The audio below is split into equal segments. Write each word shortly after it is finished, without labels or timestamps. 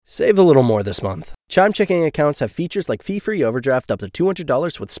Save a little more this month. Chime checking accounts have features like fee-free overdraft up to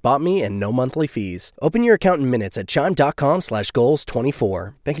 $200 with SpotMe and no monthly fees. Open your account in minutes at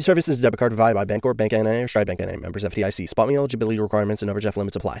chime.com/goals24. Banking services debit card provided by Bancorp, Bank NA, or Stride Bank NA. Members FDIC. SpotMe eligibility requirements and overdraft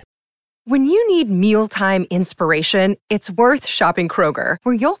limits apply. When you need mealtime inspiration, it's worth shopping Kroger,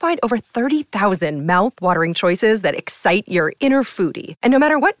 where you'll find over 30,000 mouth-watering choices that excite your inner foodie. And no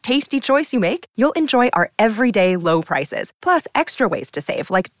matter what tasty choice you make, you'll enjoy our everyday low prices, plus extra ways to save,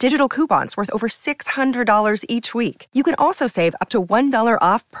 like digital coupons worth over $600 each week. You can also save up to $1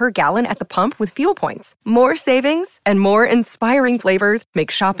 off per gallon at the pump with fuel points. More savings and more inspiring flavors make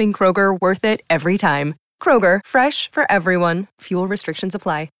shopping Kroger worth it every time. Kroger, fresh for everyone. Fuel restrictions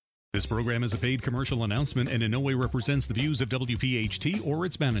apply. This program is a paid commercial announcement and in no way represents the views of WPHT or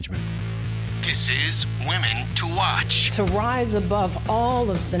its management. This is Women to Watch. To rise above all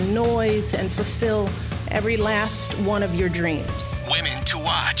of the noise and fulfill every last one of your dreams. Women to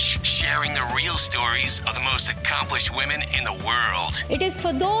Watch, sharing the real stories of the most accomplished women in the world. It is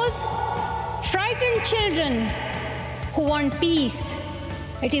for those frightened children who want peace.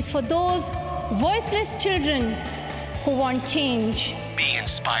 It is for those voiceless children who want change. Be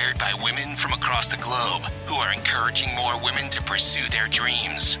inspired by women from across the globe who are encouraging more women to pursue their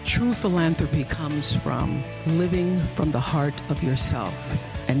dreams. True philanthropy comes from living from the heart of yourself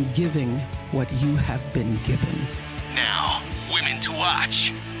and giving what you have been given. Now, Women to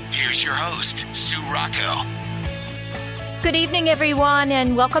Watch. Here's your host, Sue Rocco. Good evening, everyone,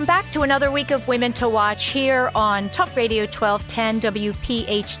 and welcome back to another week of Women to Watch here on Talk Radio 1210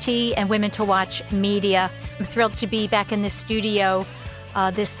 WPHT and Women to Watch Media. I'm thrilled to be back in the studio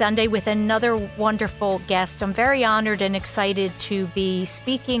this Sunday with another wonderful guest. I'm very honored and excited to be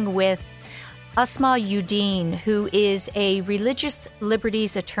speaking with Asma Uddin, who is a religious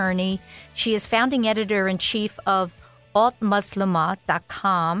liberties attorney. She is founding editor-in-chief of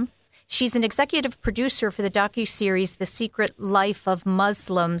altmuslimah.com. She's an executive producer for the docuseries The Secret Life of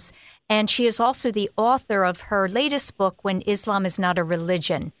Muslims, and she is also the author of her latest book, When Islam is Not a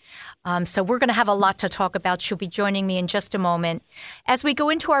Religion. So we're going to have a lot to talk about. She'll be joining me in just a moment. As we go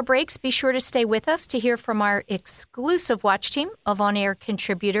into our breaks, be sure to stay with us to hear from our exclusive watch team of on-air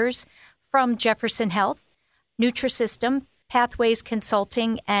contributors from Jefferson Health, Nutrisystem, Pathways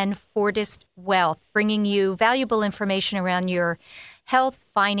Consulting, and Fortist Wealth, bringing you valuable information around your health,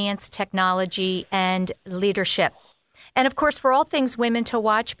 finance, technology, and leadership. And of course, for all things Women to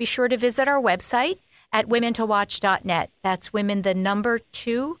Watch, be sure to visit our website at womentowatch.net. That's women, the number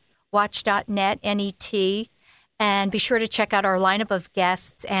 2, watch.net, N-E-T. And be sure to check out our lineup of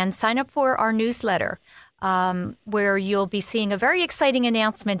guests and sign up for our newsletter, where you'll be seeing a very exciting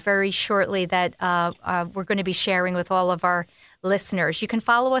announcement very shortly that we're going to be sharing with all of our listeners. You can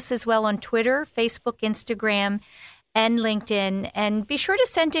follow us as well on Twitter, Facebook, Instagram, and LinkedIn. And be sure to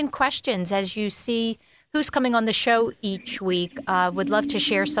send in questions as you see who's coming on the show each week. Would love to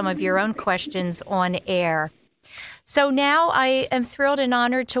share some of your own questions on air. So now I am thrilled and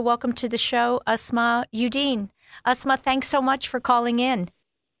honored to welcome to the show Asma Uddin. Asma, thanks so much for calling in.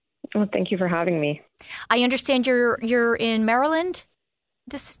 Well, thank you for having me. I understand you're in Maryland.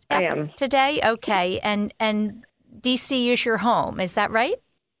 I am today. Okay, and DC is your home. Is that right?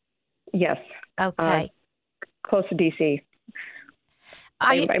 Yes. Okay. Close to DC.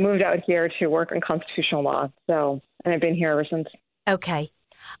 I moved out here to work in constitutional law, and I've been here ever since. Okay.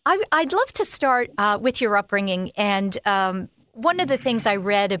 I'd love to start with your upbringing. And one of the things I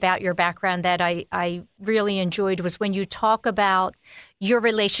read about your background that I really enjoyed was when you talk about your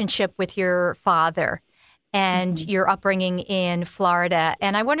relationship with your father and your upbringing in Florida.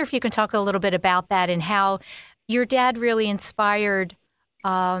 And I wonder if you can talk a little bit about that and how your dad really inspired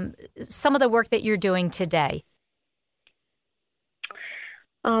some of the work that you're doing today.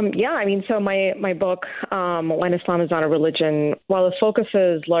 So my book, When Islam is Not a Religion, while the focus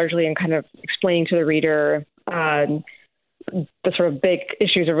is largely in kind of explaining to the reader the sort of big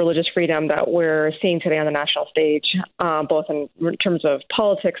issues of religious freedom that we're seeing today on the national stage, both in terms of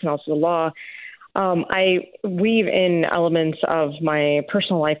politics and also the law, I weave in elements of my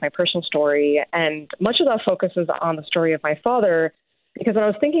personal life, my personal story, and much of that focuses on the story of my father, because when I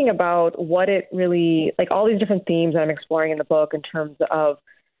was thinking about what it really, like all these different themes that I'm exploring in the book in terms of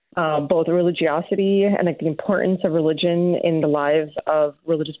both religiosity and like the importance of religion in the lives of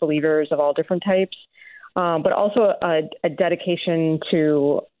religious believers of all different types, but also a dedication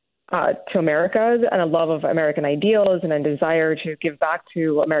to America and a love of American ideals and a desire to give back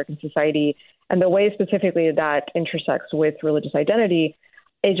to American society, and the way specifically that intersects with religious identity.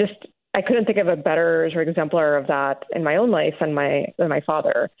 I couldn't think of a better sort of exemplar of that in my own life than my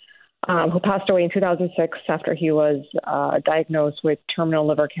father. who passed away in 2006 after he was diagnosed with terminal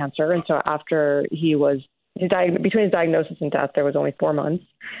liver cancer. And so after he was between his diagnosis and death, there was only 4 months.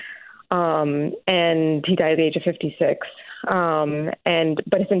 And he died at the age of 56.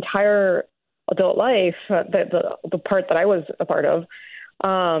 But his entire adult life, the part that I was a part of,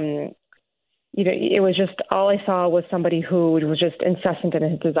 it was just, all I saw was somebody who was just incessant in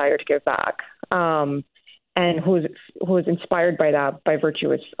his desire to give back, and who was inspired by that by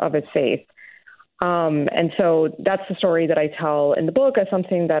virtue of his faith. And so that's the story that I tell in the book as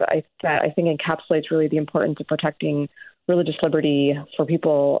something that I think encapsulates really the importance of protecting religious liberty for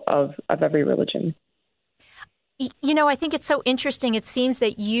people of every religion. I think it's so interesting. It seems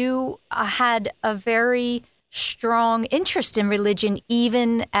that you had a very strong interest in religion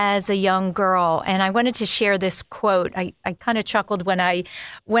even as a young girl. And I wanted to share this quote. I kind of chuckled when I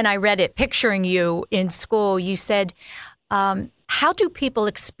read it, picturing you in school. You said, how do people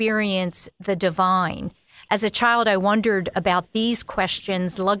experience the divine? As a child, I wondered about these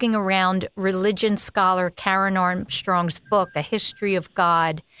questions, lugging around religion scholar Karen Armstrong's book, A History of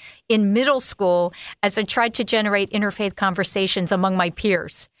God, in middle school as I tried to generate interfaith conversations among my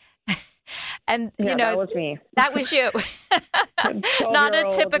peers. And, that was me. That was you. Not a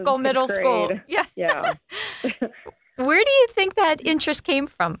typical middle school. Yeah. Where do you think that interest came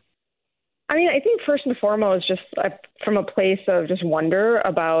from? I mean, I think first and foremost, just from a place of just wonder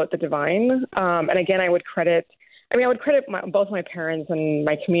about the divine. And again, I would credit both my parents and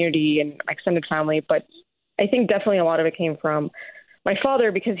my community and my extended family. But I think definitely a lot of it came from my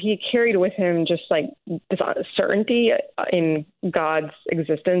father, because he carried with him just like this certainty in God's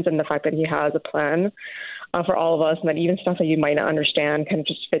existence and the fact that he has a plan for all of us, and that even stuff that you might not understand kind of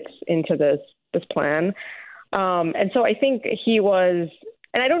just fits into this plan. And so I think he was,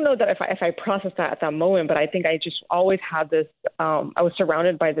 and I don't know that if I processed that at that moment, but I think I just always had this, I was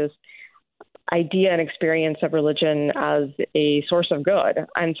surrounded by this idea and experience of religion as a source of good.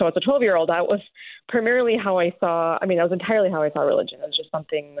 And so as a 12-year-old, that was primarily that was entirely how I saw religion. It was just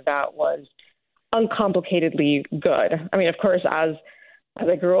something that was uncomplicatedly good. I mean, of course, as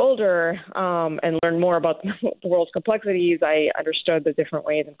I grew older and learned more about the world's complexities, I understood the different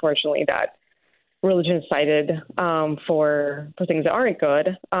ways, unfortunately, that religion is cited for things that aren't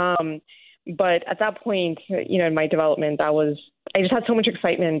good. But at that point, in my development, I just had so much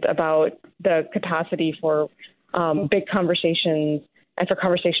excitement about the capacity for big conversations and for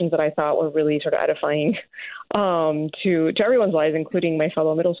conversations that I thought were really sort of edifying to everyone's lives, including my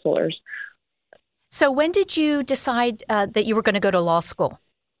fellow middle schoolers. So when did you decide that you were going to go to law school?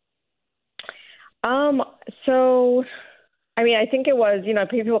 I think it was,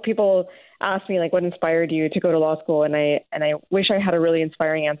 people ask me like, what inspired you to go to law school? And I wish I had a really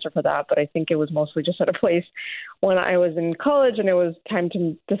inspiring answer for that, but I think it was mostly just at a place when I was in college and it was time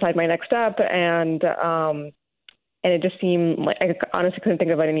to decide my next step. And it just seemed like I honestly couldn't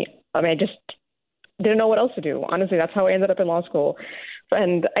think of I just didn't know what else to do. Honestly, that's how I ended up in law school.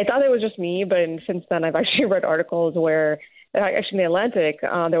 And I thought it was just me, but since then I've actually read articles where, actually in The Atlantic,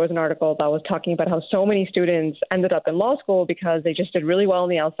 there was an article that was talking about how so many students ended up in law school because they just did really well on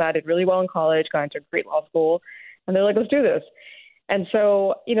the LSAT, did really well in college, got into a great law school, and they're like, let's do this. And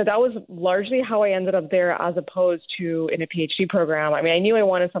so, that was largely how I ended up there as opposed to in a PhD program. I mean, I knew I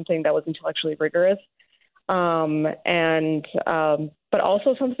wanted something that was intellectually rigorous, but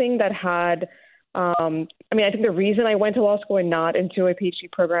also something that had, I think the reason I went to law school and not into a PhD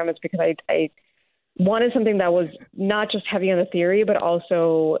program is because I wanted something that was not just heavy on the theory, but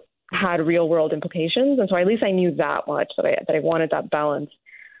also had real world implications. And so at least I knew that much, that I wanted that balance.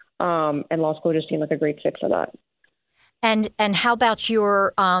 And law school just seemed like a great fit for that. And how about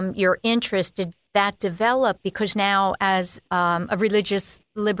your interest? Did that develop? Because now as a religious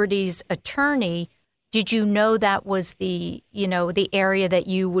liberties attorney, did you know that was the area that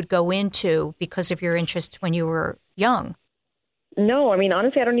you would go into because of your interest when you were young? No, I mean,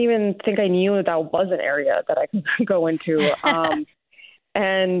 honestly, I don't even think I knew that was an area that I could go into.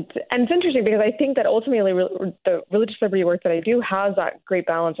 And it's interesting because I think that ultimately the religious liberty work that I do has that great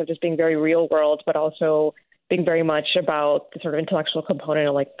balance of just being very real world, but also being very much about the sort of intellectual component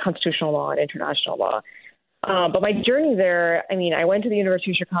of like constitutional law and international law. But my journey there, I went to the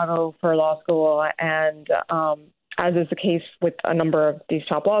University of Chicago for law school, and as is the case with a number of these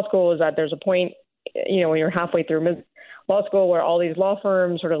top law schools, that there's a point, when you're halfway through law school where all these law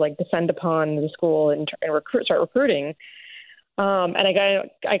firms sort of like descend upon the school and start recruiting. And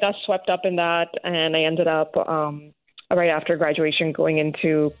I got swept up in that, and I ended up right after graduation going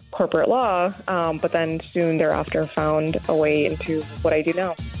into corporate law, but then soon thereafter found a way into what I do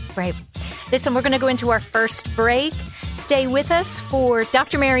now. Right. Listen, we're going to go into our first break. Stay with us for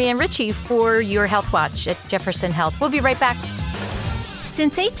Dr. Marianne Ritchie for your Health Watch at Jefferson Health. We'll be right back.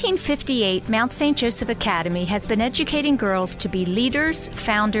 Since 1858, Mount St. Joseph Academy has been educating girls to be leaders,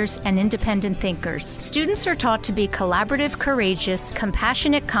 founders, and independent thinkers. Students are taught to be collaborative, courageous,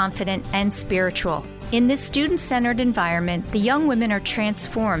 compassionate, confident, and spiritual. In this student-centered environment, the young women are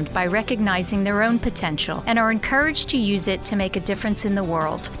transformed by recognizing their own potential and are encouraged to use it to make a difference in the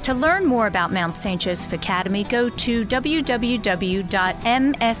world. To learn more about Mount St. Joseph Academy, go to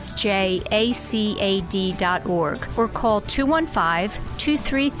www.msjacad.org or call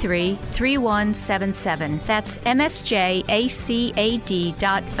 215-233-3177. That's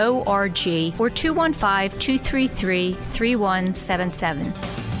msjacad.org or 215-233-3177.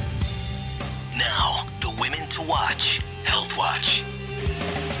 Now, the Women to Watch, Health Watch.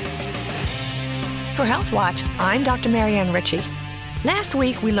 For Health Watch, I'm Dr. Marianne Ritchie. Last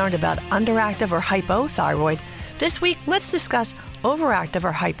week, we learned about underactive or hypothyroid. This week, let's discuss overactive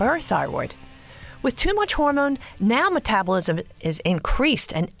or hyperthyroid. With too much hormone, now metabolism is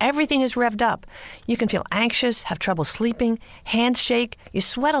increased and everything is revved up. You can feel anxious, have trouble sleeping, hands shake, you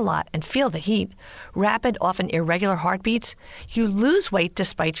sweat a lot and feel the heat, rapid, often irregular heartbeats. You lose weight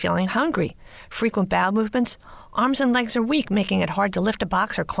despite feeling hungry, frequent bowel movements, arms and legs are weak, making it hard to lift a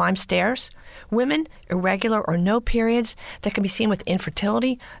box or climb stairs. Women, irregular or no periods that can be seen with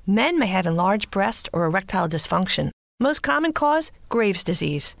infertility. Men may have enlarged breasts or erectile dysfunction. Most common cause, Graves'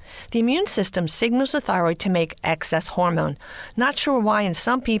 disease. The immune system signals the thyroid to make excess hormone. Not sure why in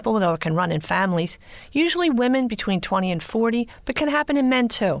some people, though it can run in families. Usually women between 20 and 40, but can happen in men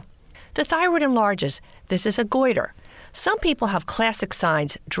too. The thyroid enlarges. This is a goiter. Some people have classic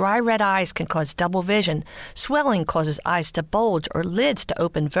signs. Dry red eyes can cause double vision. Swelling causes eyes to bulge or lids to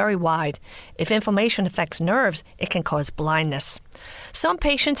open very wide. If inflammation affects nerves, it can cause blindness. Some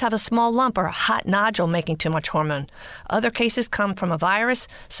patients have a small lump or a hot nodule making too much hormone. Other cases come from a virus,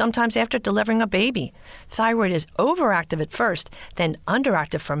 sometimes after delivering a baby. Thyroid is overactive at first, then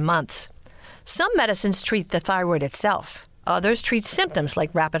underactive for months. Some medicines treat the thyroid itself. Others treat symptoms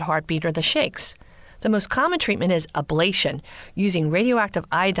like rapid heartbeat or the shakes. The most common treatment is ablation, using radioactive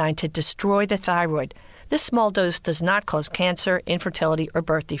iodine to destroy the thyroid. This small dose does not cause cancer, infertility, or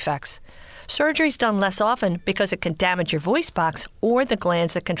birth defects. Surgery is done less often because it can damage your voice box or the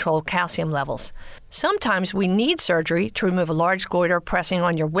glands that control calcium levels. Sometimes we need surgery to remove a large goiter pressing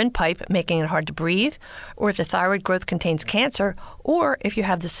on your windpipe, making it hard to breathe, or if the thyroid growth contains cancer, or if you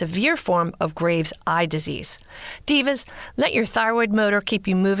have the severe form of Graves' eye disease. Divas, let your thyroid motor keep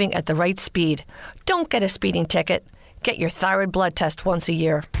you moving at the right speed. Don't get a speeding ticket. Get your thyroid blood test once a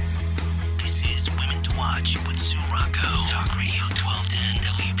year. This is Women to Watch with Sue Rocco. Talk Radio 1210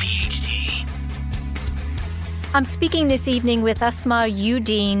 WPHT. I'm speaking this evening with Asma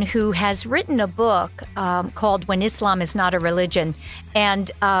Uddin, who has written a book called When Islam is Not a Religion.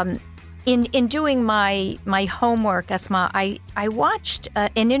 And in doing my homework, Asma, I watched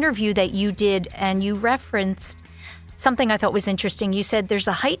an interview that you did, and you referenced something I thought was interesting. You said there's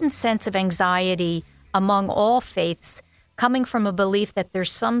a heightened sense of anxiety among all faiths coming from a belief that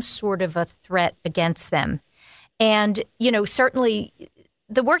there's some sort of a threat against them. And, certainly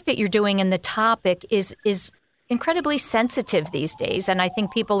the work that you're doing in the topic is incredibly sensitive these days. And I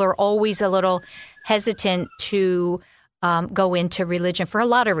think people are always a little hesitant to go into religion for a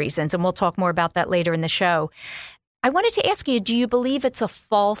lot of reasons. And we'll talk more about that later in the show. I wanted to ask you, do you believe it's a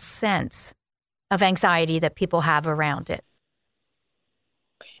false sense of anxiety that people have around it?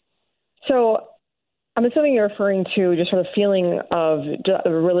 So I'm assuming you're referring to just sort of feeling of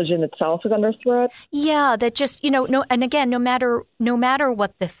the religion itself is under threat. Yeah, that just, no matter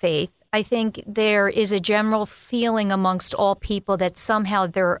what the faith, I think there is a general feeling amongst all people that somehow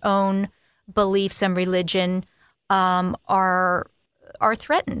their own beliefs and religion are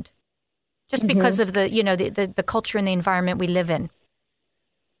threatened just because of the culture and the environment we live in.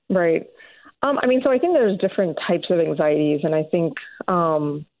 Right. So I think there's different types of anxieties, and I think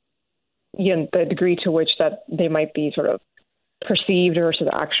the degree to which that they might be sort of perceived versus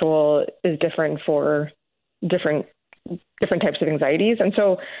actual is different for different types of anxieties. And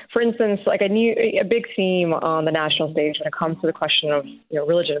so, for instance, like a big theme on the national stage when it comes to the question of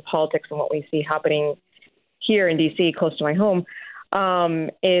religion and politics and what we see happening here in D.C., close to my home,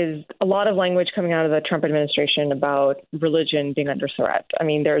 is a lot of language coming out of the Trump administration about religion being under threat.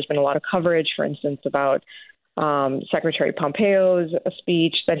 There's been a lot of coverage, for instance, about Secretary Pompeo's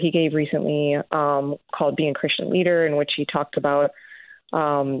speech that he gave recently called Being a Christian Leader, in which he talked about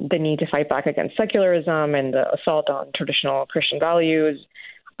the need to fight back against secularism and the assault on traditional Christian values.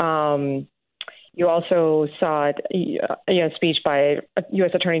 You also saw a speech by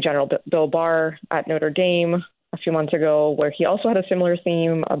U.S. Attorney General Bill Barr at Notre Dame, a few months ago, where he also had a similar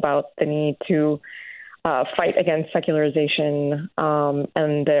theme about the need to fight against secularization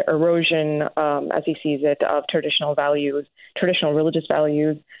and the erosion, as he sees it, of traditional values, traditional religious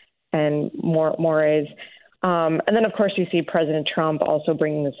values, and mores. And then, of course, you see President Trump also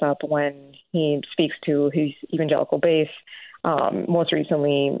bringing this up when he speaks to his evangelical base, most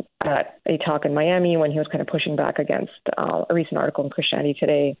recently at a talk in Miami when he was kind of pushing back against a recent article in Christianity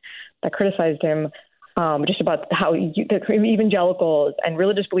Today that criticized him just about how the evangelicals and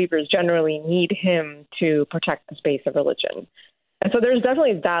religious believers generally need him to protect the space of religion. And so there's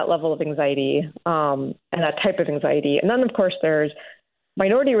definitely that level of anxiety and that type of anxiety. And then, of course, there's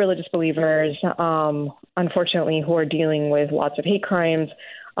minority religious believers, unfortunately, who are dealing with lots of hate crimes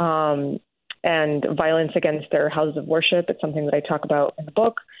and violence against their houses of worship. It's something that I talk about in the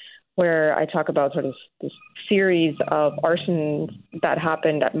book, where I talk about sort of this series of arsons that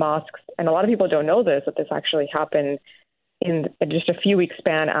happened at mosques. And a lot of people don't know this, that this actually happened in just a few weeks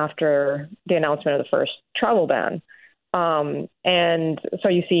span after the announcement of the first travel ban. And so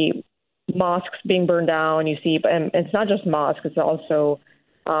you see mosques being burned down. You see, and it's not just mosques, it's also,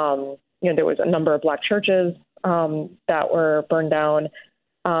 there was a number of Black churches that were burned down.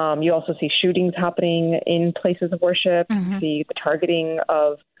 You also see shootings happening in places of worship. You see the targeting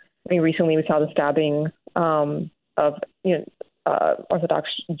of, recently we saw the stabbing of Orthodox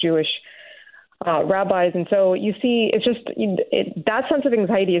Jewish rabbis. And so you see, it's just, that sense of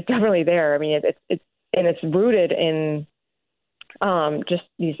anxiety is definitely there. I mean, it's rooted in just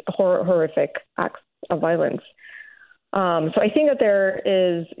these horrific acts of violence. So I think that there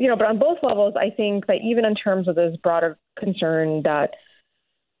is, but on both levels, I think that even in terms of this broader concern that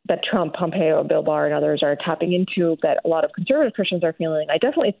Trump, Pompeo, Bill Barr, and others are tapping into, that a lot of conservative Christians are feeling, I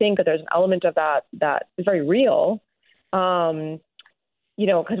definitely think that there's an element of that is very real, because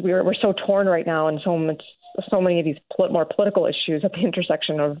we're so torn right now in so many of these more political issues at the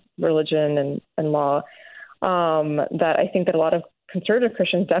intersection of religion and law, that I think that a lot of conservative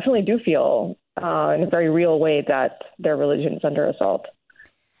Christians definitely do feel in a very real way that their religion is under assault.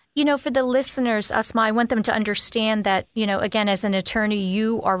 For the listeners, Asma, I want them to understand that, again, as an attorney,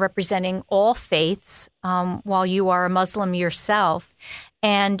 you are representing all faiths while you are a Muslim yourself.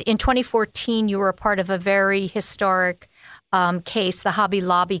 And in 2014, you were a part of a very historic case, the Hobby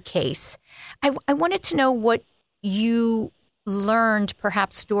Lobby case. I wanted to know what you learned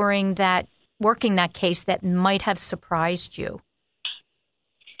perhaps during working that case that might have surprised you.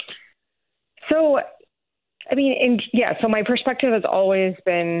 So, so my perspective has always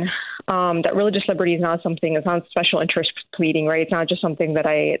been that religious liberty is not something, it's not special interest pleading, right? It's not just something that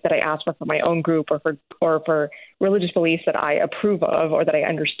I ask for my own group or for religious beliefs that I approve of or that I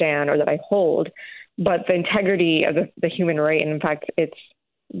understand or that I hold, but the integrity of the human right, and in fact, its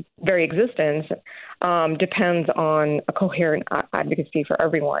very existence depends on a coherent advocacy for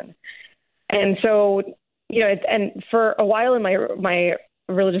everyone. And so, and for a while in my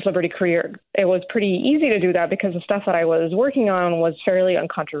religious liberty career, it was pretty easy to do that because the stuff that I was working on was fairly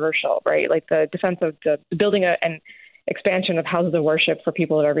uncontroversial, right? Like the defense of the building and expansion of houses of worship for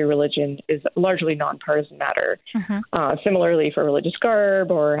people of every religion is largely nonpartisan matter. Similarly for religious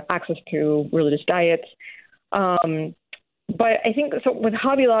garb or access to religious diets. But I think so with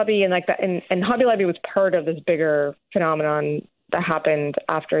Hobby Lobby and like that, and Hobby Lobby was part of this bigger phenomenon that happened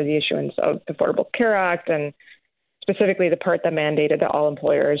after the issuance of the Affordable Care Act, and specifically the part that mandated that all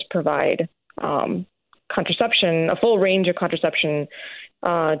employers provide contraception, a full range of contraception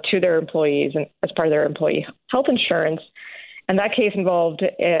to their employees and as part of their employee health insurance. And that case involved,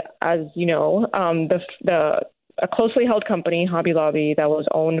 as you know, a closely held company, Hobby Lobby, that was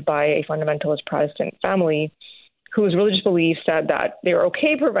owned by a fundamentalist Protestant family whose religious beliefs said that they were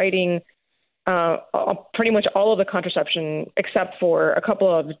okay providing pretty much all of the contraception except for a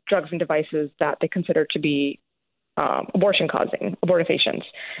couple of drugs and devices that they considered to be abortion-causing, abortifacients,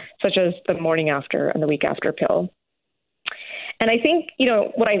 such as the morning after and the week after pill. And I think,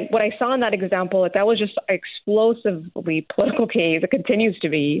 what I saw in that example, that was just an explosively political case. It continues to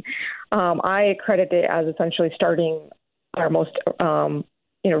be. I credit it as essentially starting our most,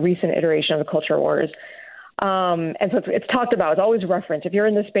 recent iteration of the culture wars. And so it's talked about, it's always referenced. If you're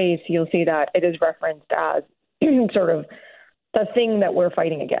in the space, you'll see that it is referenced as sort of the thing that we're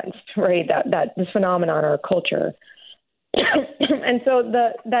fighting against, right? That this phenomenon or culture. And so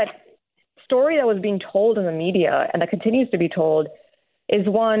that story that was being told in the media and that continues to be told is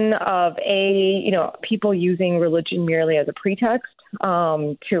one of people using religion merely as a pretext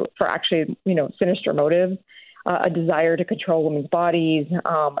for actually, sinister motives, a desire to control women's bodies,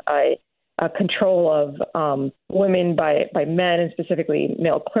 a control of women by men and specifically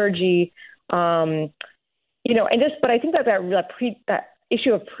male clergy, But I think that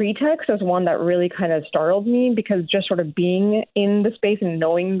issue of pretext is one that really kind of startled me, because just sort of being in the space and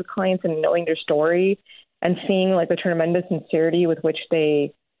knowing the clients and knowing their story and seeing like the tremendous sincerity with which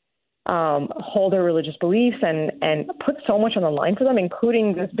they hold their religious beliefs and put so much on the line for them,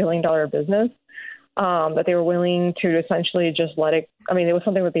 including this $1 billion business, that they were willing to essentially just let it. I mean, it was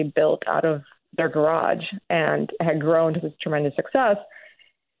something that they built out of their garage and had grown to this tremendous success.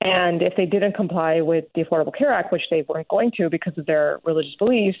 And if they didn't comply with the Affordable Care Act, which they weren't going to because of their religious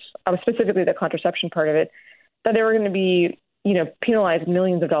beliefs, specifically the contraception part of it, that they were going to be, penalized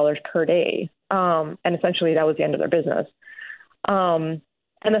millions of dollars per day. And essentially that was the end of their business.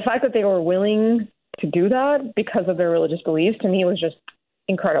 And the fact that they were willing to do that because of their religious beliefs, to me, was just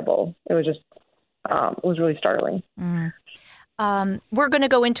incredible. It was just, it was really startling. We're going to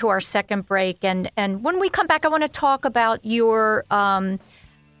go into our second break. And when we come back, I want to talk about your,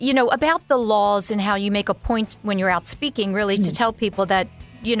 about the laws and how you make a point when you're out speaking, really, to tell people that,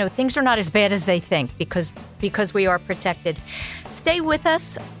 things are not as bad as they think because we are protected. Stay with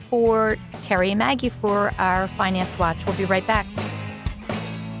us for Terry and Maggie for our Finance Watch. We'll be right back.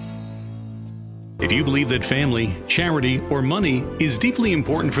 If you believe that family, charity, or money is deeply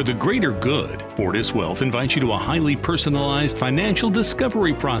important for the greater good, Fortis Wealth invites you to a highly personalized financial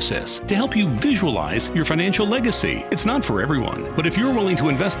discovery process to help you visualize your financial legacy. It's not for everyone, but if you're willing to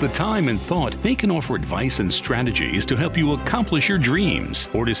invest the time and thought, they can offer advice and strategies to help you accomplish your dreams.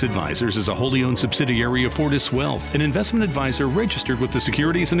 Fortis Advisors is a wholly owned subsidiary of Fortis Wealth, an investment advisor registered with the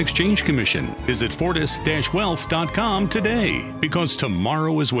Securities and Exchange Commission. Visit fortis-wealth.com today, because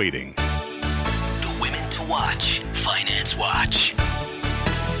tomorrow is waiting. Women to Watch, Finance Watch.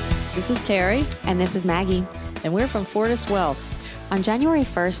 This is Terry. And this is Maggie. And we're from Fortis Wealth. On January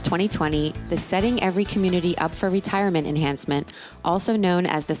 1st, 2020, the Setting Every Community Up for Retirement enhancement, also known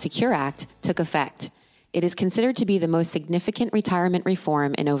as the Secure Act, took effect. It is considered to be the most significant retirement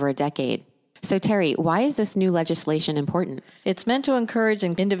reform in over a decade. So, Terry, why is this new legislation important? It's meant to encourage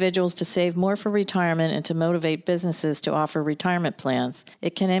individuals to save more for retirement and to motivate businesses to offer retirement plans.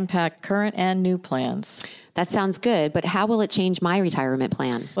 It can impact current and new plans. That sounds good, but how will it change my retirement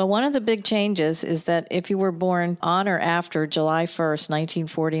plan? Well, one of the big changes is that if you were born on or after July 1st,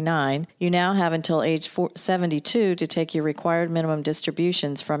 1949, you now have until age 72 to take your required minimum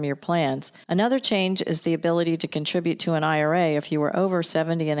distributions from your plans. Another change is the ability to contribute to an IRA if you were over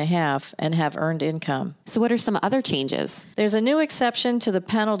 70 and a half and have earned income. So what are some other changes? There's a new exception to the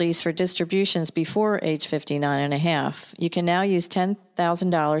penalties for distributions before age 59 and a half. You can now use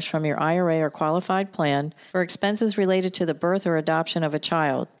 $10,000 from your IRA or qualified plan for expenses related to the birth or adoption of a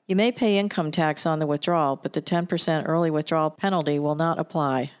child. You may pay income tax on the withdrawal, but the 10% early withdrawal penalty will not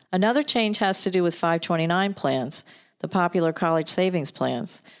apply. Another change has to do with 529 plans, the popular college savings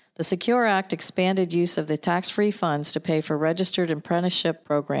plans. The Secure Act expanded use of the tax-free funds to pay for registered apprenticeship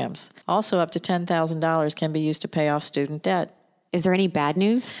programs. Also, up to $10,000 can be used to pay off student debt. Is there any bad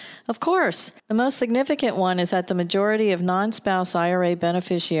news? Of course. The most significant one is that the majority of non-spouse IRA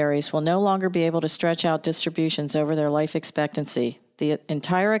beneficiaries will no longer be able to stretch out distributions over their life expectancy. The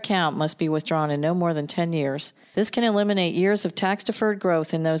entire account must be withdrawn in no more than 10 years. This can eliminate years of tax-deferred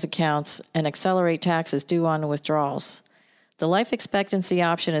growth in those accounts and accelerate taxes due on withdrawals. The life expectancy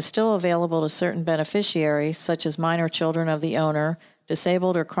option is still available to certain beneficiaries, such as minor children of the owner,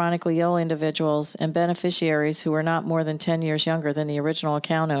 disabled or chronically ill individuals, and beneficiaries who are not more than 10 years younger than the original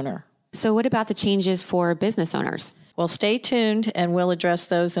account owner. So what about the changes for business owners? Well, stay tuned, and we'll address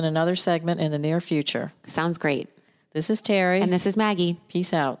those in another segment in the near future. Sounds great. This is Terry. And this is Maggie.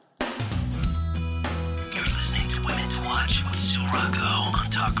 Peace out. You're listening to Women to Watch with Sue Rocco on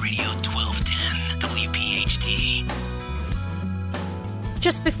Talk Radio 1210 WPHT.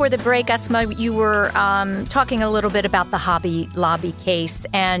 Just before the break, Esma, you were talking a little bit about the Hobby Lobby case.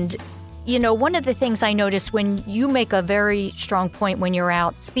 And, one of the things I noticed when you make a very strong point when you're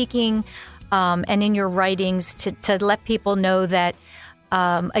out speaking and in your writings to let people know that,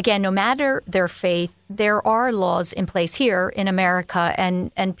 again, no matter their faith, there are laws in place here in America,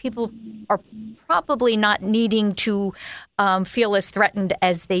 and people are probably not needing to feel as threatened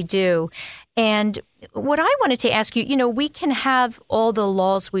as they do. And what I wanted to ask you, we can have all the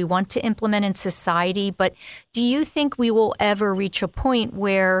laws we want to implement in society, but do you think we will ever reach a point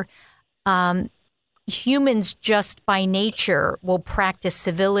where humans just by nature will practice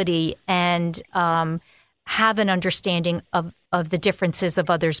civility and have an understanding of the differences of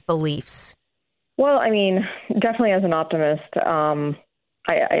others' beliefs? Well, I mean, definitely as an optimist,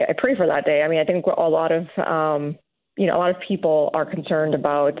 I pray for that day. I mean, I think a lot of people are concerned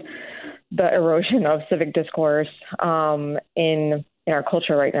about the erosion of civic discourse in our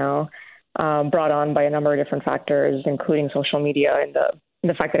culture right now. brought on by a number of different factors, including social media and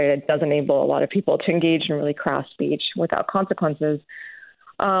the fact that it does enable a lot of people to engage in really crass speech without consequences.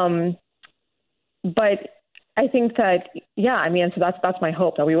 But I think that, so that's my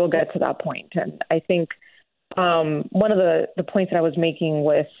hope, that we will get to that point. And I think one of the points that I was making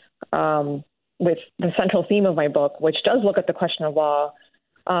with the central theme of my book, which does look at the question of law,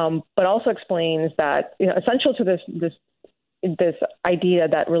 but also explains that, essential to this idea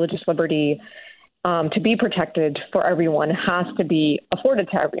that religious liberty, to be protected for everyone, has to be afforded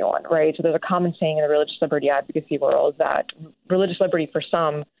to everyone, right? So there's a common saying in the religious liberty advocacy world that religious liberty for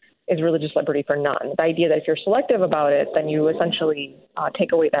some is religious liberty for none. The idea that if you're selective about it, then you essentially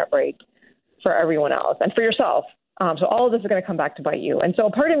take away that right for everyone else and for yourself. So all of this is going to come back to bite you. And so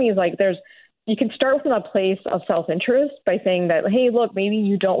part of me is like, you can start from a place of self-interest by saying that, hey, look, maybe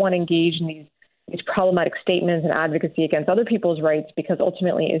you don't want to engage in these problematic statements and advocacy against other people's rights, because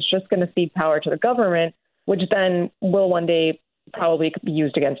ultimately it's just going to cede power to the government, which then will one day probably be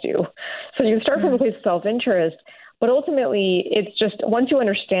used against you. So you can start from a place of self-interest, but ultimately it's just, once you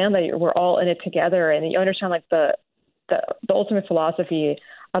understand that we're all in it together and you understand like the ultimate philosophy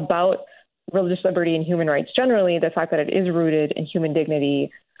about religious liberty and human rights generally, the fact that it is rooted in human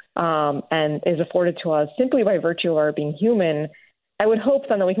dignity, and is afforded to us simply by virtue of our being human, I would hope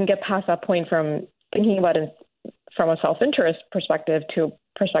then that we can get past that point from thinking about it from a self-interest perspective to a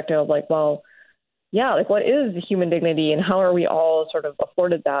perspective of like, well, yeah, like what is human dignity and how are we all sort of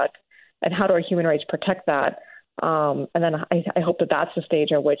afforded that, and how do our human rights protect that? And then I hope that that's the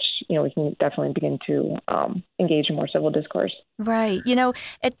stage at which, we can definitely begin to engage in more civil discourse. Right.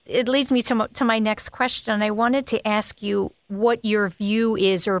 It leads me to my next question. I wanted to ask you what your view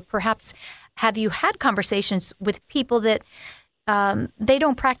is, or perhaps have you had conversations with people that they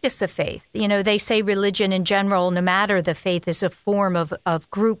don't practice the faith? They say religion in general, no matter the faith, is a form of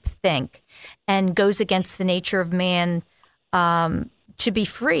groupthink and goes against the nature of man to be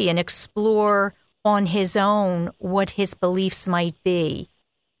free and explore on his own what his beliefs might be.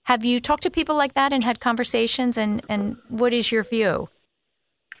 Have you talked to people like that and had conversations, and what is your view?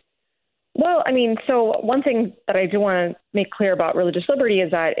 Well, so one thing that I do want to make clear about religious liberty is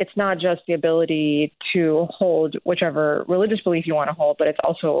that it's not just the ability to hold whichever religious belief you want to hold, but it's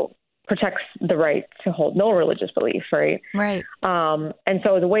also protects the right to hold no religious belief, right? Right. And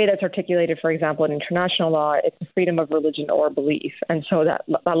so the way that's articulated, for example, in international law, it's the freedom of religion or belief. And so that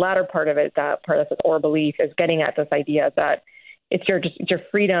latter part of it, that part that says or belief, is getting at this idea that it's your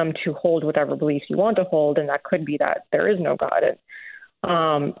freedom to hold whatever beliefs you want to hold, and that could be that there is no God,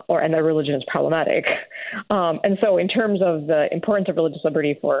 and that religion is problematic. And so in terms of the importance of religious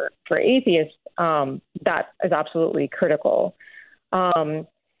liberty for atheists, that is absolutely critical.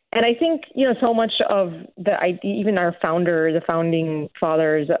 And I think, so much of the idea, even our the founding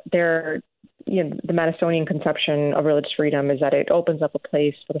fathers, the Madisonian conception of religious freedom is that it opens up a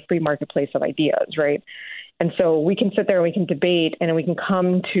place for the free marketplace of ideas, right? And so we can sit there and we can debate, and we can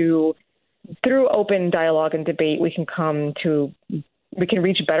come to, through open dialogue and debate, we can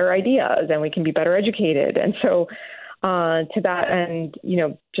reach better ideas and we can be better educated. And so to that end,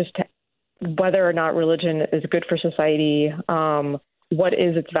 just whether or not religion is good for society, what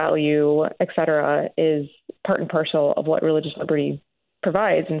is its value, et cetera, is part and parcel of what religious liberty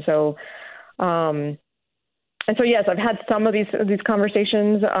provides. And so yes, I've had some of these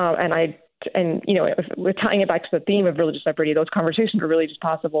conversations, and if we're tying it back to the theme of religious liberty, those conversations are really just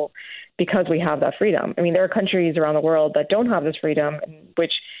possible because we have that freedom. There are countries around the world that don't have this freedom, in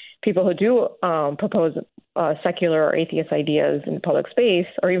which people who do propose secular or atheist ideas in public space,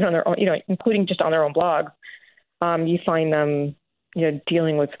 or even on their own, including just on their own blog, you find them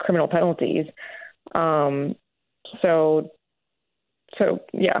dealing with criminal penalties. So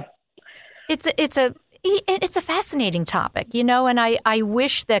yeah. It's a fascinating topic, and I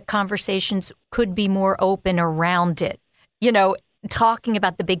wish that conversations could be more open around it, talking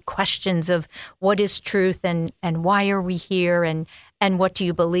about the big questions of what is truth and why are we here and what do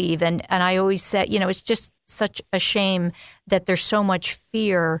you believe? And I always say, it's just such a shame that there's so much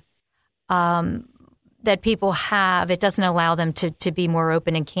fear that people have. It doesn't allow them to be more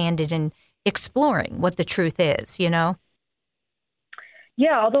open and candid and exploring what the truth is,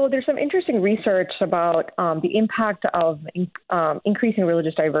 Yeah, although there's some interesting research about the impact of increasing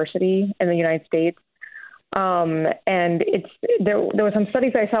religious diversity in the United States. And there were some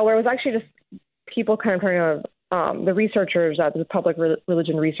studies I saw where it was actually just people kind of turning to the researchers at the Public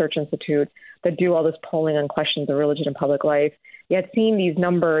Religion Research Institute that do all this polling on questions of religion in public life. You had seen these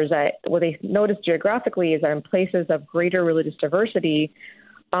numbers that what they noticed geographically is that in places of greater religious diversity,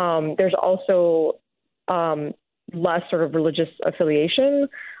 there's also less sort of religious affiliation.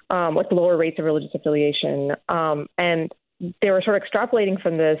 with lower rates of religious affiliation. And they were sort of extrapolating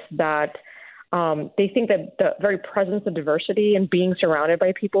from this that they think that the very presence of diversity and being surrounded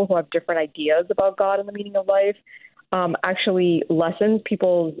by people who have different ideas about God and the meaning of life actually lessens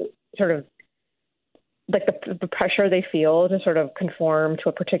people's sort of like the pressure they feel to sort of conform to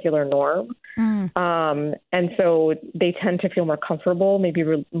a particular norm. And so they tend to feel more comfortable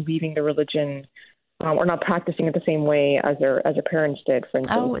maybe leaving the religion or not practicing it the same way as their parents did, for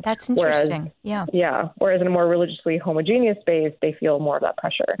instance. Oh, that's interesting. Yeah. Whereas in a more religiously homogeneous space, they feel more of that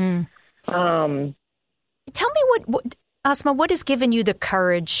pressure. Tell me what Asma, what has given you the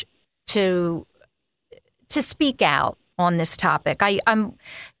courage to speak out on this topic? I'm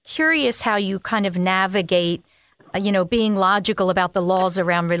curious how you kind of navigate, being logical about the laws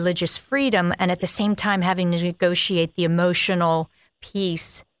around religious freedom and at the same time having to negotiate the emotional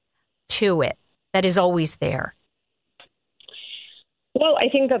piece to it that is always there. Well, I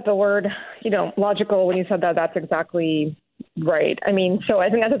think that the word, logical, when you said that, that's exactly right. I mean, so I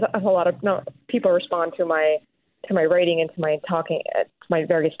think that's a lot of people respond to my writing and to my talking, to my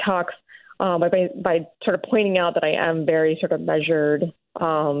various talks, by sort of pointing out that I am very sort of measured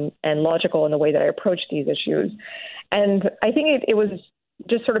and logical in the way that I approach these issues. And I think it was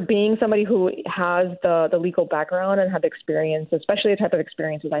just sort of being somebody who has the legal background and had the experience, especially the type of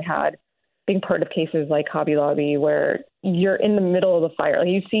experiences I had being part of cases like Hobby Lobby, where you're in the middle of the fire. Like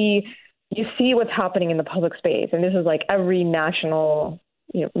you see what's happening in the public space. And this is like every national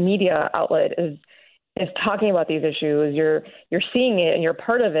media outlet is talking about these issues. You're seeing it and you're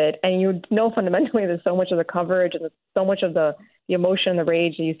part of it. And fundamentally there's so much of the coverage and so much of the emotion, the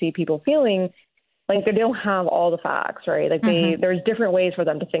rage that you see people feeling, like they don't have all the facts, right? Like there's different ways for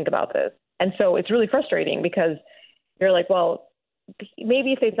them to think about this. And so it's really frustrating because you're like, well,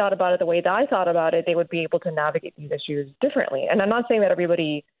 maybe if they thought about it the way that I thought about it, they would be able to navigate these issues differently. And I'm not saying that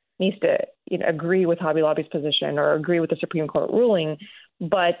everybody needs to agree with Hobby Lobby's position or agree with the Supreme Court ruling,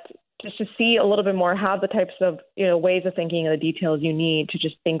 but just to see a little bit more, have the types of ways of thinking and the details you need to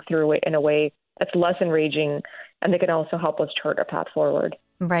just think through it in a way that's less enraging, and they can also help us chart a path forward.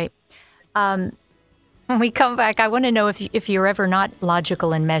 Right. When we come back, I want to know if you're ever not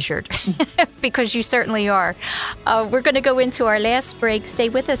logical and measured, because you certainly are. We're going to go into our last break. Stay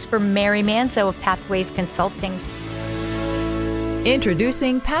with us for Mary Manzo of Pathways Consulting.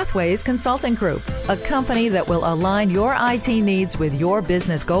 Introducing Pathways Consulting Group, a company that will align your IT needs with your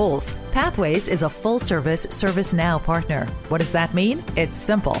business goals. Pathways is a full-service ServiceNow partner. What does that mean? It's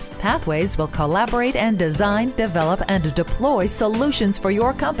simple. Pathways will collaborate and design, develop, and deploy solutions for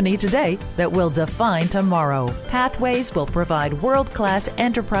your company today that will define tomorrow. Pathways will provide world-class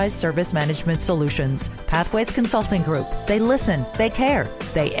enterprise service management solutions. Pathways Consulting Group. They listen, they care,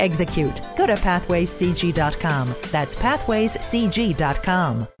 they execute. Go to pathwayscg.com. That's pathwayscg.com.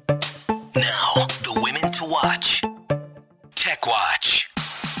 Now, the women to watch. Tech Watch.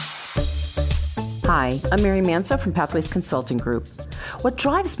 Hi, I'm Mary Manzo from Pathways Consulting Group. What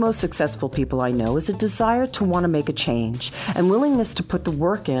drives most successful people I know is a desire to want to make a change and willingness to put the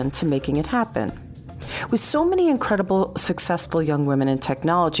work into making it happen. With so many incredible, successful young women in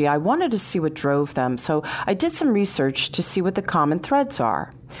technology, I wanted to see what drove them, so I did some research to see what the common threads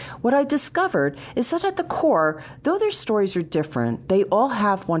are. What I discovered is that at the core, though their stories are different, they all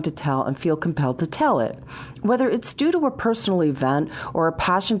have one to tell and feel compelled to tell it. Whether it's due to a personal event or a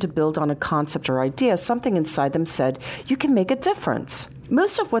passion to build on a concept or idea, something inside them said, you can make a difference.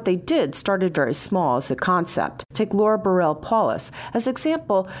 Most of what they did started very small as a concept. Take Laura Burrell-Paulus. As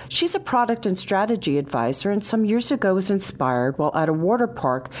example, she's a product and strategy advisor, and some years ago was inspired while at a water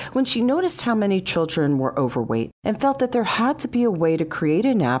park when she noticed how many children were overweight and felt that there had to be a way to create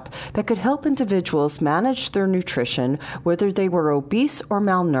an app that could help individuals manage their nutrition, whether they were obese or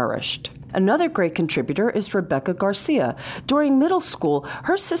malnourished. Another great contributor is Rebecca Garcia. During middle school,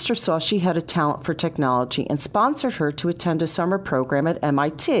 her sister saw she had a talent for technology and sponsored her to attend a summer program at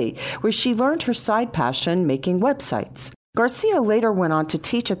MIT, where she learned her side passion, making websites. Garcia later went on to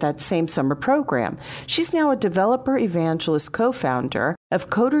teach at that same summer program. She's now a developer evangelist co-founder of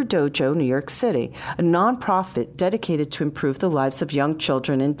Coder Dojo New York City, a nonprofit dedicated to improve the lives of young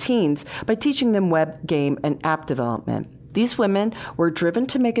children and teens by teaching them web, game, and app development. These women were driven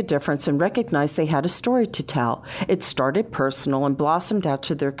to make a difference and recognized they had a story to tell. It started personal and blossomed out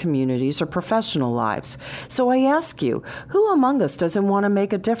to their communities or professional lives. So I ask you, who among us doesn't want to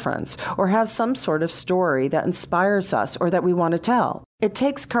make a difference or have some sort of story that inspires us or that we want to tell? It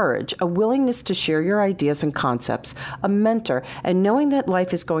takes courage, a willingness to share your ideas and concepts, a mentor, and knowing that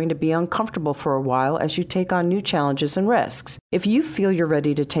life is going to be uncomfortable for a while as you take on new challenges and risks. If you feel you're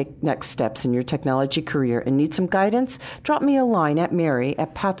ready to take next steps in your technology career and need some guidance, drop me a line at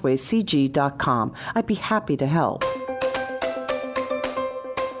mary@pathwayscg.com. I'd be happy to help. Now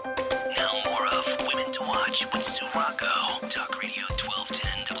more of Women to Watch with Sue Rocco. Talk Radio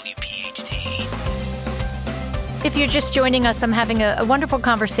 1210 WPHT. If you're just joining us, I'm having a wonderful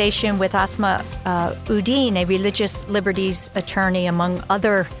conversation with Asma Uddin, a religious liberties attorney, among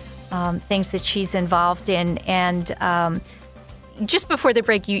other things that she's involved in. And just before the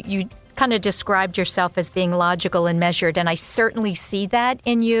break, you kind of described yourself as being logical and measured, and I certainly see that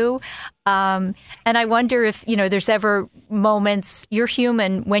in you. And I wonder if, there's ever moments, you're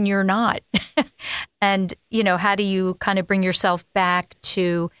human when you're not. And, how do you kind of bring yourself back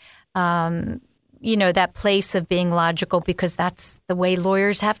to that place of being logical, because that's the way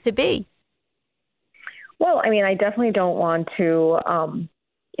lawyers have to be? Well, I mean, I definitely don't want to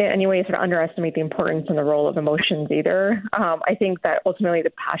in any way sort of underestimate the importance and the role of emotions either. I think that ultimately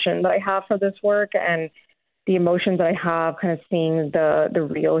the passion that I have for this work and the emotions that I have kind of seeing the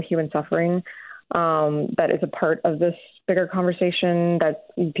real human suffering that is a part of this bigger conversation that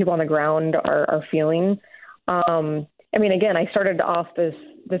people on the ground are feeling. I mean, again, I started off this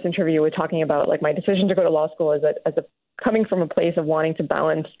interview with talking about like my decision to go to law school as a coming from a place of wanting to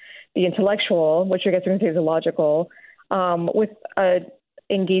balance the intellectual, which I guess you can say is illogical, with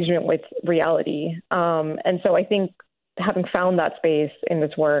engagement with reality. And so I think having found that space in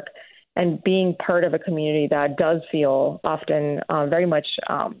this work and being part of a community that does feel often very much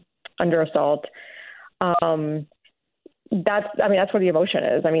under assault, that's where the emotion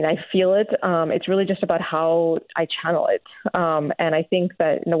is. I mean, I feel it. It's really just about how I channel it. And I think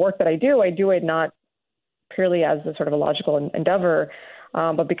that in the work that I do it not purely as a sort of a logical endeavor,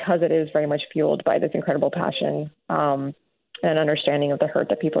 but because it is very much fueled by this incredible passion and understanding of the hurt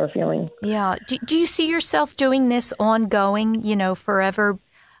that people are feeling. Yeah. Do you see yourself doing this ongoing, forever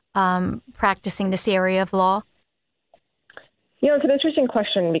practicing this area of law? It's an interesting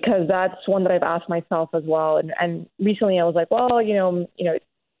question because that's one that I've asked myself as well. And recently I was like, well, are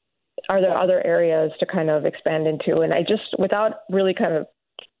there other areas to kind of expand into? And I just, without really kind of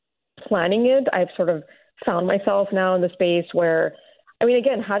planning it, I've sort of found myself now in the space where, I mean,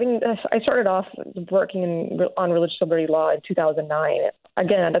 again, I started off working on religious liberty law in 2009.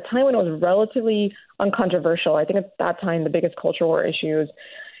 Again, at a time when it was relatively uncontroversial. I think at that time the biggest culture war issues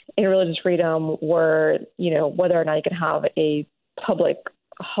in religious freedom were, whether or not you could have a public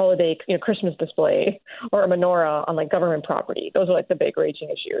holiday, Christmas display or a menorah on like government property. Those are like the big raging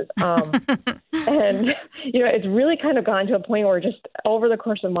issues. And, it's really kind of gotten to a point where just over the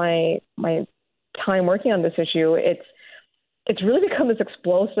course of my time working on this issue, it's really become this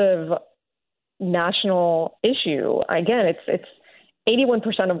explosive national issue. Again, it's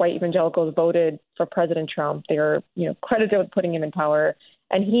 81% of white evangelicals voted for President Trump. They're, credited with putting him in power.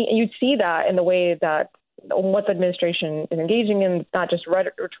 And you'd see that in the way that what the administration is engaging in, not just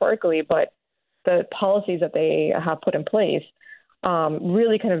rhetorically, but the policies that they have put in place,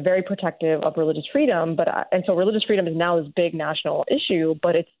 really kind of very protective of religious freedom. And so religious freedom is now this big national issue,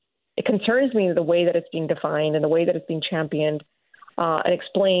 but it concerns me the way that it's being defined and the way that it's being championed and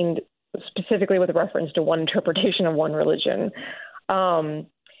explained specifically with reference to one interpretation of one religion. And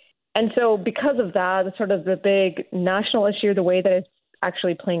so because of that, it's sort of the big national issue, the way that it's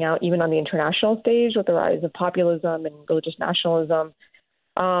actually playing out even on the international stage with the rise of populism and religious nationalism,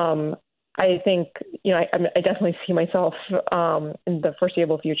 I think, I definitely see myself in the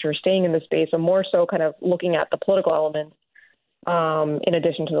foreseeable future staying in this space and more so kind of looking at the political elements in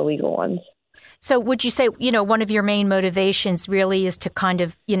addition to the legal ones. So would you say, one of your main motivations really is to kind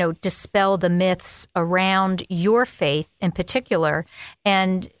of, dispel the myths around your faith in particular?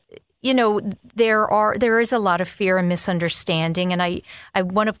 And, there is a lot of fear and misunderstanding. And I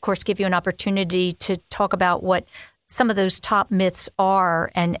want, of course, give you an opportunity to talk about what some of those top myths are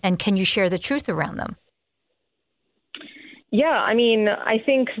and can you share the truth around them? Yeah, I mean, I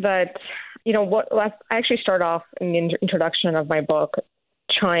think that, I actually start off in the introduction of my book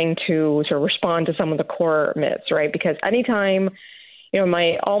trying to sort of respond to some of the core myths, right? Because anytime,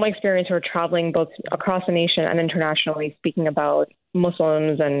 all my experience of traveling both across the nation and internationally, speaking about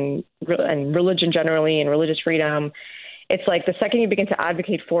Muslims and religion generally and religious freedom, it's like the second you begin to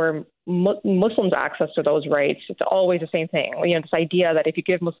advocate for Muslims' access to those rights, it's always the same thing. This idea that if you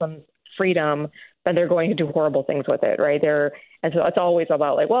give Muslims freedom, then they're going to do horrible things with it, right? And so it's always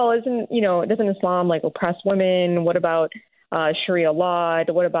about like, well, doesn't Islam like oppress women? What about Sharia law?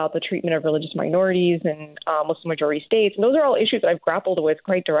 What about the treatment of religious minorities in Muslim-majority states? And those are all issues that I've grappled with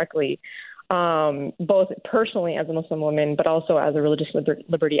quite directly, both personally as a Muslim woman, but also as a religious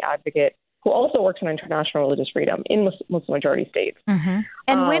liberty advocate who also works on international religious freedom in Muslim-majority states. Mm-hmm.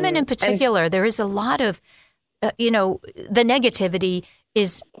 And women in particular, there is a lot of, the negativity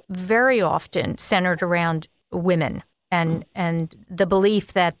is very often centered around women and the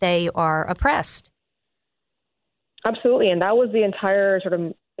belief that they are oppressed. Absolutely. And that was the entire sort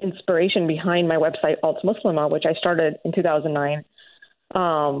of inspiration behind my website, Alt Muslima, which I started in 2009. A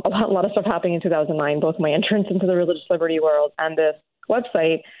lot of stuff happening in 2009, both my entrance into the religious liberty world and this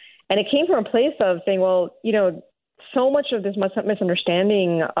website. And it came from a place of saying, well, so much of this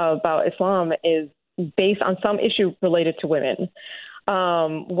misunderstanding about Islam is based on some issue related to women.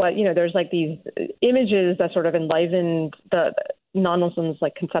 There's like these images that sort of enlivened the non-Muslims'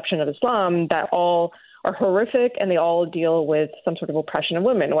 like conception of Islam that all are horrific, and they all deal with some sort of oppression of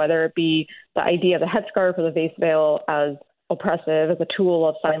women, whether it be the idea of the headscarf or the face veil as oppressive, as a tool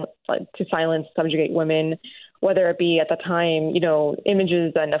of to silence, subjugate women, whether it be at the time,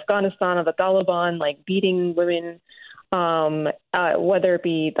 images in Afghanistan of the Taliban, like beating women, whether it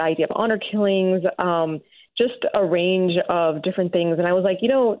be the idea of honor killings, just a range of different things. And I was like,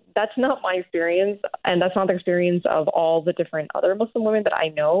 that's not my experience, and that's not the experience of all the different other Muslim women that I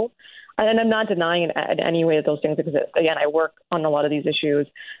know. And I'm not denying in any way that those things exist. Again, I work on a lot of these issues.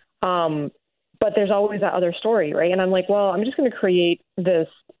 But there's always that other story, right? And I'm like, well, I'm just going to create this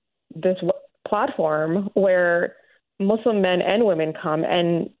platform where Muslim men and women come,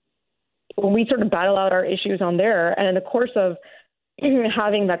 and when we sort of battle out our issues on there, and in the course of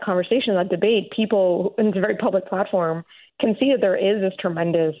having that conversation, that debate, people, and it's a very public platform, can see that there is this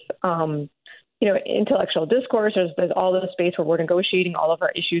tremendous, intellectual discourse. There's all this space where we're negotiating all of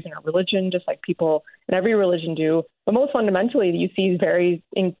our issues in our religion, just like people in every religion do. But most fundamentally, you see very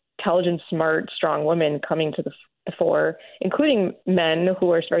intelligent, smart, strong women coming to the fore, including men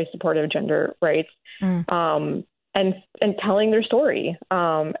who are very supportive of gender rights, and telling their story,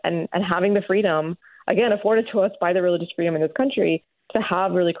 and having the freedom, again, afforded to us by the religious freedom in this country, to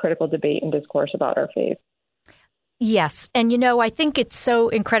have really critical debate and discourse about our faith. Yes. And, I think it's so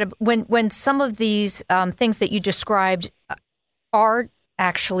incredible when some of these things that you described are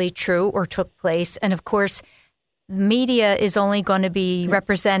actually true or took place. And, of course, media is only going to be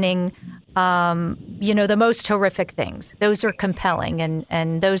representing, the most horrific things. Those are compelling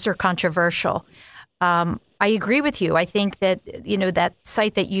and those are controversial. I agree with you. I think that, that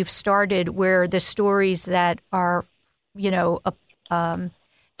site that you've started where the stories that are,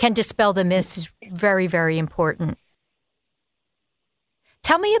 can dispel the myths is very, very important.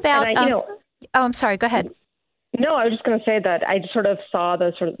 Tell me about, I'm sorry, go ahead. No, I was just going to say that I sort of saw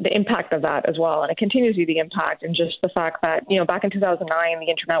the impact of that as well. And it continues to be the impact, and just the fact that, back in 2009, the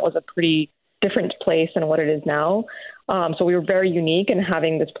internet was a pretty different place than what it is now. So we were very unique in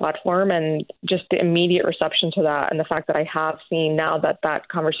having this platform, and just the immediate reception to that. And the fact that I have seen now that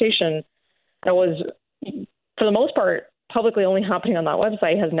conversation that was, for the most part, publicly only happening on that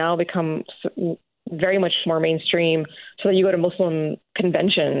website has now become very much more mainstream, so that you go to Muslim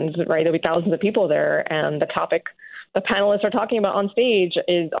conventions, right? There'll be thousands of people there, and the topic the panelists are talking about on stage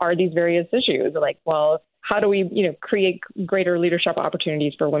are these various issues. Like, well, how do we, create greater leadership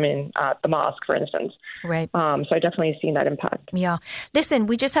opportunities for women at the mosque, for instance? Right. So I definitely seen that impact. Yeah. Listen,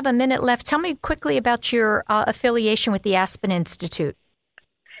 we just have a minute left. Tell me quickly about your affiliation with the Aspen Institute.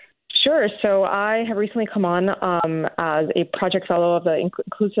 Sure. So I have recently come on as a project fellow of the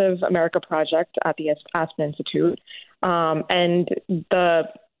Inclusive America Project at the Aspen Institute. And the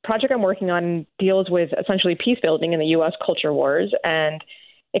project I'm working on deals with essentially peace building in the U.S. culture wars. And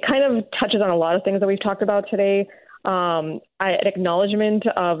it kind of touches on a lot of things that we've talked about today. An acknowledgement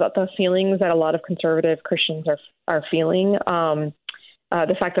of the feelings that a lot of conservative Christians are feeling.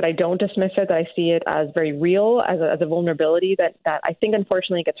 The fact that I don't dismiss it, that I see it as very real, as a vulnerability that I think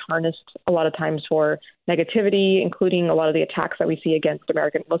unfortunately gets harnessed a lot of times for negativity, including a lot of the attacks that we see against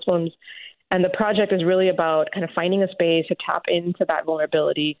American Muslims. And the project is really about kind of finding a space to tap into that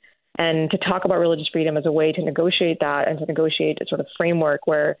vulnerability and to talk about religious freedom as a way to negotiate that, and to negotiate a sort of framework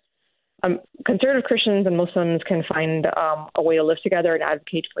where conservative Christians and Muslims can find a way to live together and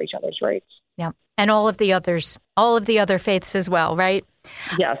advocate for each other's rights. Yeah. And all of the other faiths as well, right?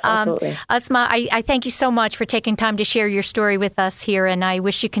 Yes, absolutely. Asma, I thank you so much for taking time to share your story with us here, and I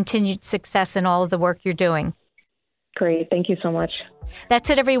wish you continued success in all of the work you're doing. Great. Thank you so much. That's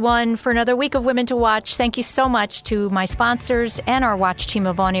it, everyone, for another week of Women to Watch. Thank you so much to my sponsors and our Watch team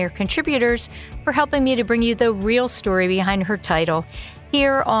of on-air contributors for helping me to bring you the real story behind her title.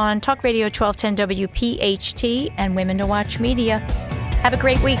 here on Talk Radio 1210 WPHT and Women to Watch Media. Have a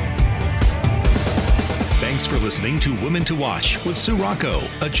great week. Thanks for listening to Women to Watch with Sue Rocco,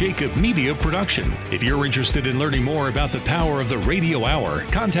 a Jacob Media production. If you're interested in learning more about the power of the radio hour,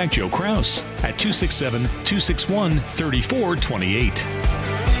 contact Joe Kraus at 267-261-3428.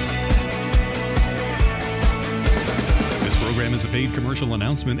 This program is a paid commercial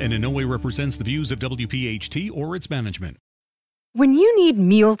announcement and in no way represents the views of WPHT or its management. When you need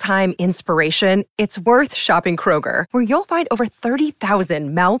mealtime inspiration, it's worth shopping Kroger, where you'll find over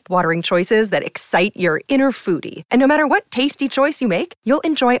 30,000 mouth-watering choices that excite your inner foodie. And no matter what tasty choice you make, you'll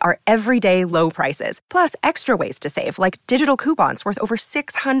enjoy our everyday low prices, plus extra ways to save, like digital coupons worth over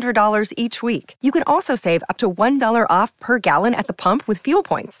 $600 each week. You can also save up to $1 off per gallon at the pump with fuel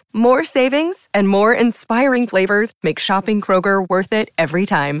points. More savings and more inspiring flavors make shopping Kroger worth it every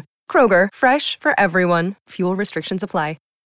time. Kroger, fresh for everyone. Fuel restrictions apply.